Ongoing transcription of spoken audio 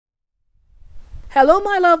Hello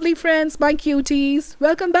my lovely friends, my cuties.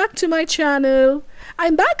 Welcome back to my channel.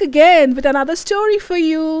 I'm back again with another story for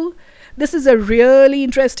you. This is a really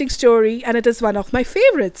interesting story and it is one of my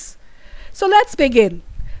favorites. So let's begin.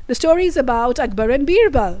 The story is about Akbar and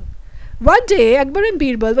Birbal. One day Akbar and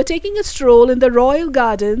Birbal were taking a stroll in the royal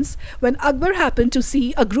gardens when Akbar happened to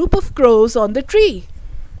see a group of crows on the tree.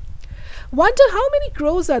 Wonder how many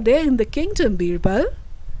crows are there in the kingdom, Birbal?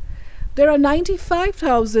 There are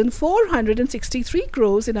 95,463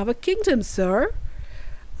 crows in our kingdom, sir.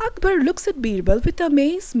 Akbar looks at Birbal with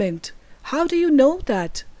amazement. How do you know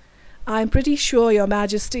that? I'm pretty sure, Your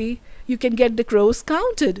Majesty. You can get the crows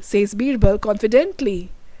counted, says Birbal confidently.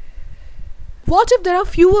 What if there are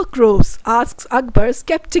fewer crows? Asks Akbar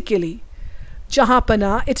skeptically.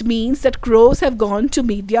 Jahapana, it means that crows have gone to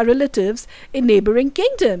meet their relatives in neighboring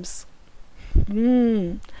kingdoms.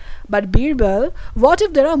 But Birbal, what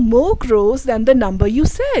if there are more crows than the number you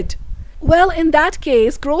said? Well, in that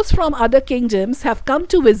case, crows from other kingdoms have come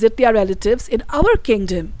to visit their relatives in our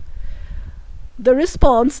kingdom. The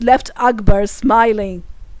response left Akbar smiling.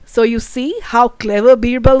 So you see how clever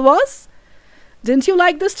Birbal was? Didn't you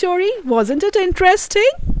like the story? Wasn't it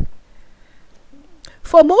interesting?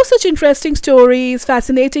 For more such interesting stories,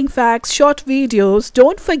 fascinating facts, short videos,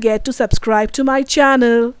 don't forget to subscribe to my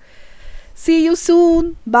channel. See you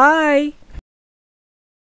soon. Bye.